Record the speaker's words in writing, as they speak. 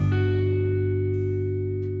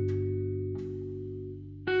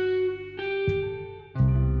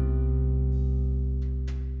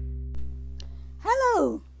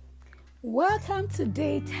Welcome to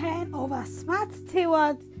day 10 of our Smart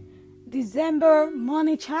Stewards December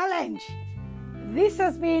Money Challenge. This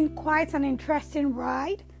has been quite an interesting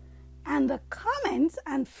ride, and the comments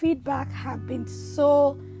and feedback have been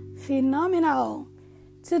so phenomenal.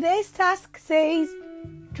 Today's task says,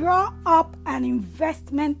 draw up an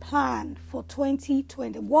investment plan for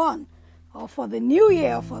 2021 or for the new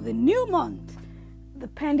year or for the new month,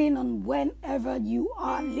 depending on whenever you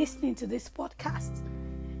are listening to this podcast.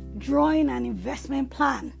 Drawing an investment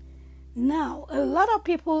plan. Now, a lot of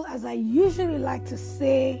people, as I usually like to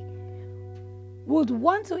say, would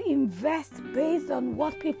want to invest based on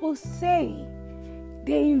what people say.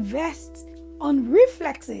 They invest on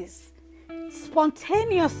reflexes,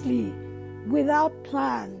 spontaneously, without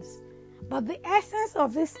plans. But the essence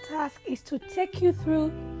of this task is to take you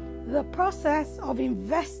through the process of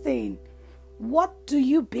investing. What do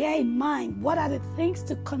you bear in mind? What are the things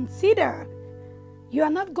to consider? You are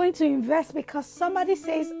not going to invest because somebody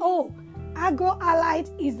says, oh, agro-allied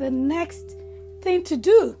is the next thing to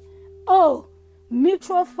do. Oh,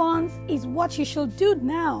 mutual funds is what you should do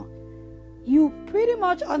now. You pretty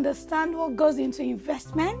much understand what goes into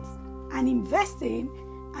investments and investing,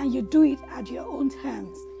 and you do it at your own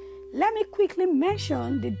terms. Let me quickly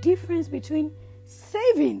mention the difference between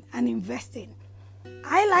saving and investing.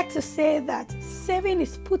 I like to say that saving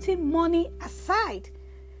is putting money aside,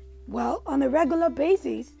 on a regular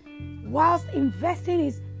basis, whilst investing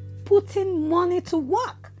is putting money to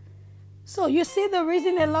work. So you see the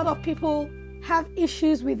reason a lot of people have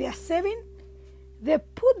issues with their saving? They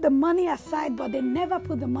put the money aside, but they never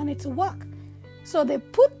put the money to work. So they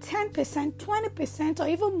put 10%, 20%, or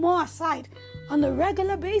even more aside on a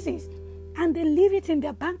regular basis, and they leave it in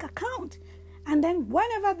their bank account. And then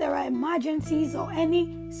whenever there are emergencies or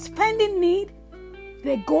any spending need,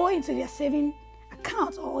 they go into their saving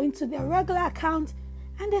account or into their regular account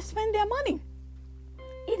and they spend their money.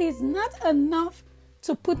 It is not enough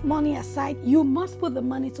to put money aside. You must put the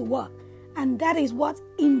money to work. And that is what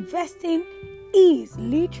investing is,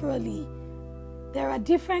 literally. There are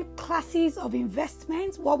different classes of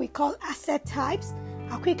investments, what we call asset types.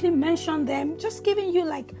 I'll quickly mention them, just giving you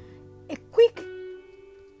like a quick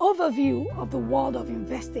overview of the world of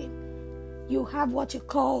investing. You have what you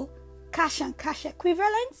call cash and cash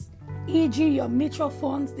equivalents, e.g. your mutual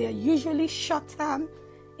funds. They are usually short-term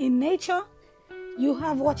in nature. You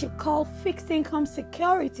have what you call fixed income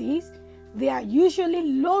securities. They are usually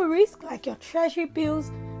low risk, like your treasury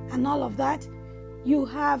bills and all of that. You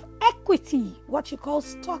have equity, what you call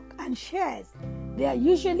stock and shares. They are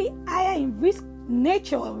usually higher in risk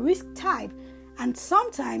nature or risk type, and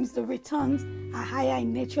sometimes the returns are higher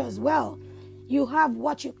in nature as well. You have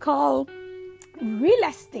what you call real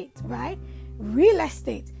estate, right? Real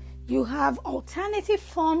estate. You have alternative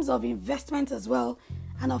forms of investment as well.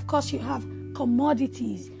 And of course, you have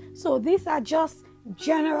commodities. So these are just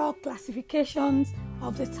general classifications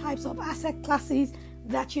of the types of asset classes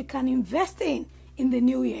that you can invest in the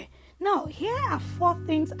new year. Now, here are 4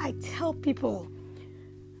 things I tell people.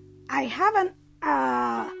 I have an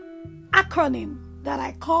acronym that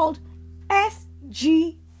I called SGAR.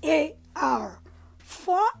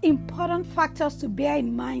 4 important factors to bear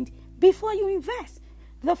in mind before you invest.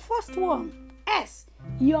 The first one, S,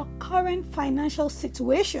 your current financial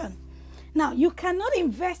situation. Now, you cannot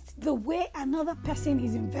invest the way another person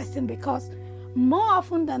is investing because more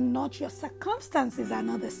often than not, your circumstances are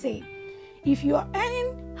not the same. If you are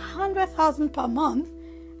earning 100,000 per month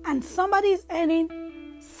and somebody is earning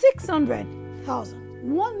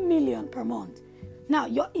 600,000, 1 million per month, now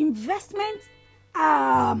your investment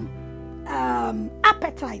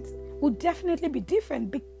appetite would definitely be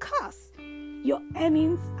different because your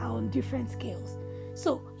earnings are on different scales.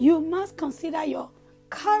 So you must consider your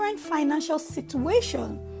current financial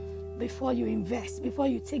situation before you invest, before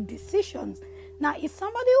you take decisions. Now, if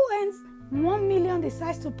somebody who earns 1 million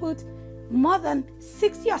decides to put more than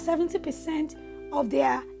 60 or 70% of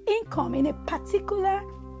their income in a particular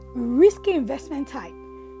risky investment type,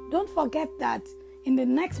 don't forget that in the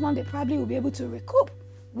next month they probably will be able to recoup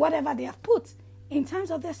whatever they have put in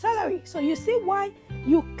terms of their salary. So you see why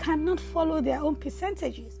you cannot follow their own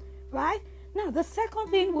percentages, right? Now, the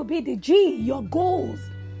second thing will be the G, your goals.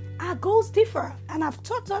 Our goals differ, and I've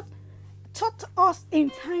taught us in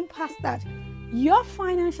time past that your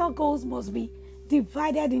financial goals must be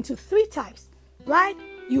divided into 3 types, right?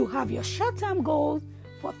 You have your short-term goals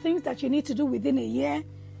for things that you need to do within a year.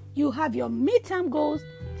 You have your mid-term goals,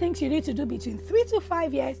 things you need to do between 3 to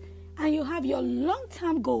 5 years, and you have your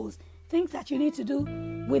long-term goals, things that you need to do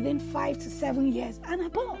within 5 to 7 years and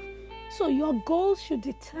above. So your goals should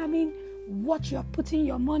determine what you're putting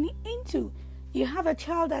your money into. You have a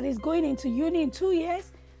child that is going into uni in 2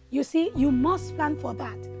 years. You see, you must plan for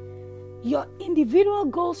that. Your individual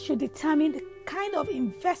goals should determine the kind of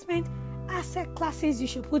investment asset classes you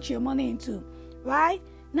should put your money into, right?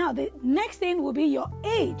 Now, the next thing will be your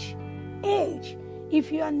age.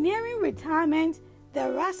 If you are nearing retirement,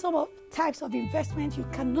 there are some types of investment you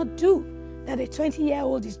cannot do that a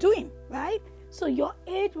 20-year-old is doing, right? So your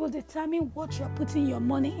age will determine what you're putting your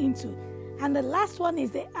money into. And the last one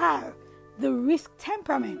is the R, the risk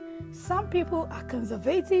temperament. Some people are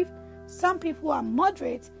conservative, some people are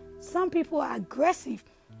moderate, some people are aggressive.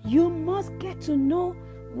 You must get to know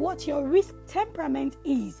what your risk temperament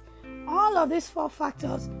is. All of these 4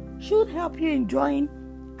 factors should help you in drawing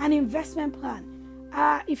an investment plan.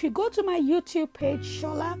 If you go to my YouTube page,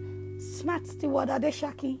 Shola Smart Steward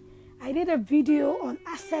Adeshaki, I did a video on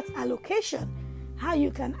asset allocation, how you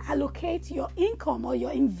can allocate your income or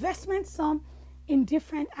your investment sum in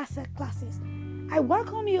different asset classes. I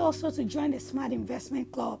welcome you also to join the Smart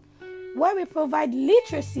Investment Club, where we provide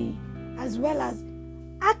literacy as well as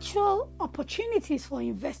actual opportunities for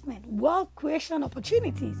investment, wealth creation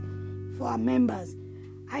opportunities for our members.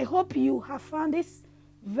 I hope you have found this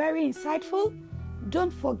very insightful.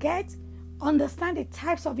 Don't forget, understand the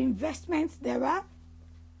types of investments there are.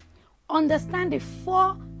 Understand the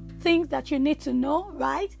 4 things that you need to know,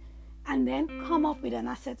 right? And then come up with an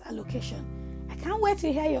asset allocation. I can't wait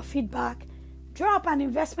to hear your feedback. Draw up an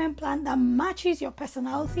investment plan that matches your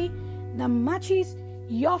personality, that matches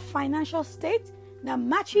your financial state, that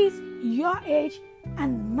matches your age,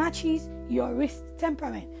 and matches your risk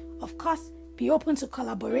temperament. Of course, be open to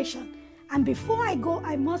collaboration. And before I go,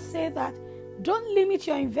 I must say that don't limit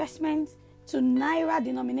your investments to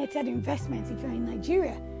Naira-denominated investments if you're in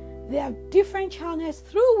Nigeria. There are different channels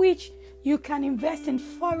through which you can invest in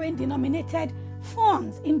foreign-denominated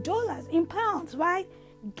funds, in dollars, in pounds, right?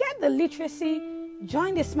 Get the literacy,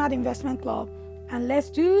 join the Smart Investment Club, and let's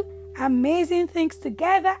do amazing things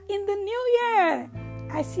together in the new year.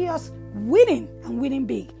 I see us winning and winning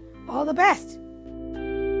big. All the best.